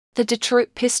The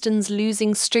Detroit Pistons'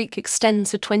 losing streak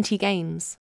extends to 20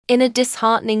 games. In a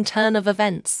disheartening turn of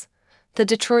events, the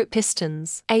Detroit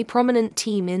Pistons, a prominent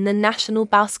team in the National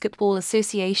Basketball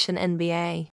Association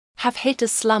 (NBA), have hit a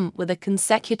slump with a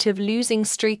consecutive losing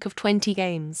streak of 20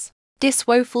 games. This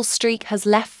woeful streak has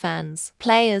left fans,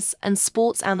 players, and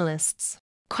sports analysts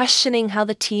questioning how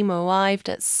the team arrived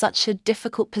at such a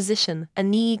difficult position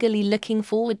and eagerly looking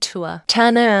forward to a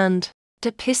turnaround.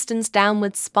 The Pistons'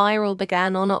 downward spiral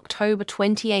began on October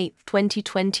 28,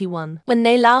 2021, when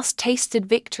they last tasted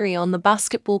victory on the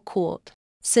basketball court.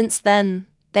 Since then,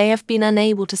 they have been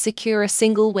unable to secure a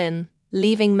single win,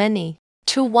 leaving many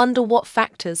to wonder what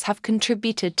factors have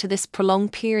contributed to this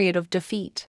prolonged period of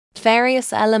defeat.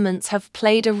 Various elements have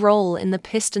played a role in the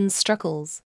Pistons'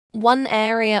 struggles. One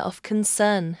area of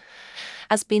concern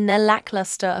has been their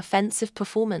lackluster offensive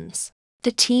performance.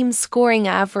 The team's scoring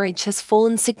average has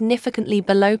fallen significantly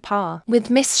below par, with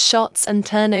missed shots and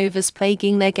turnovers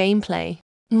plaguing their gameplay.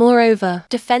 Moreover,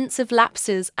 defensive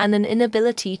lapses and an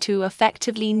inability to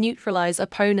effectively neutralize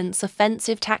opponents'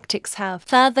 offensive tactics have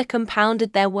further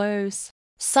compounded their woes.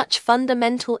 Such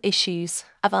fundamental issues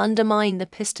have undermined the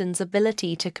Pistons'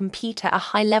 ability to compete at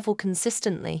a high level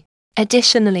consistently.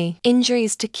 Additionally,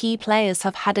 injuries to key players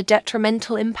have had a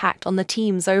detrimental impact on the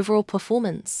team's overall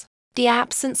performance. The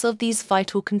absence of these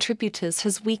vital contributors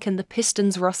has weakened the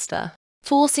Pistons' roster,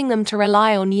 forcing them to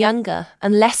rely on younger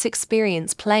and less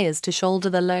experienced players to shoulder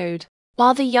the load.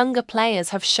 While the younger players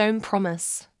have shown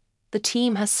promise, the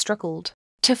team has struggled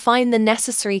to find the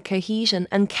necessary cohesion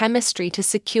and chemistry to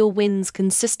secure wins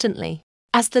consistently.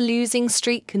 As the losing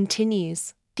streak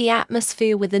continues, the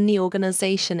atmosphere within the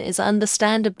organization is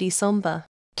understandably somber.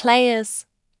 Players,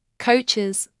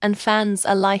 coaches, and fans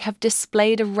alike have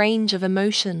displayed a range of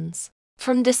emotions,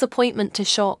 from disappointment to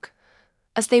shock,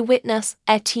 as they witness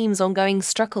their team's ongoing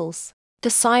struggles. The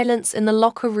silence in the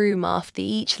locker room after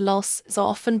each loss is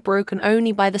often broken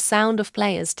only by the sound of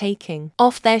players taking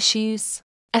off their shoes,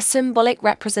 a symbolic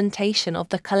representation of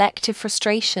the collective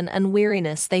frustration and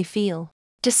weariness they feel.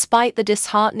 Despite the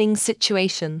disheartening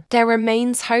situation, there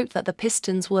remains hope that the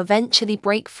Pistons will eventually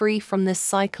break free from this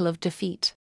cycle of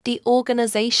defeat. The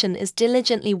organization is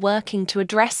diligently working to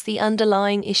address the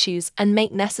underlying issues and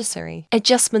make necessary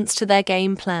adjustments to their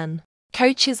game plan.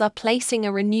 Coaches are placing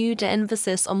a renewed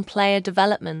emphasis on player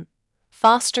development,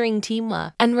 fostering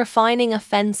teamwork, and refining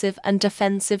offensive and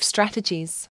defensive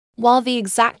strategies. While the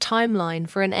exact timeline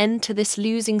for an end to this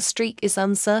losing streak is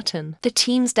uncertain, the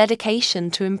team's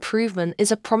dedication to improvement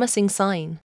is a promising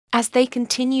sign. As they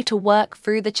continue to work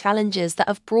through the challenges that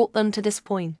have brought them to this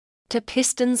point, the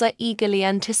Pistons are eagerly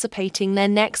anticipating their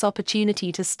next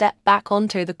opportunity to step back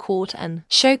onto the court and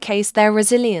showcase their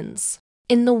resilience.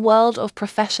 In the world of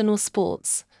professional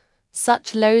sports,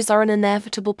 such lows are an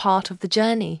inevitable part of the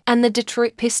journey, and the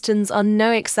Detroit Pistons are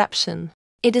no exception.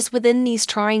 It is within these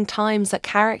trying times that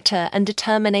character and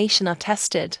determination are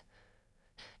tested,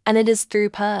 and it is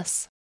through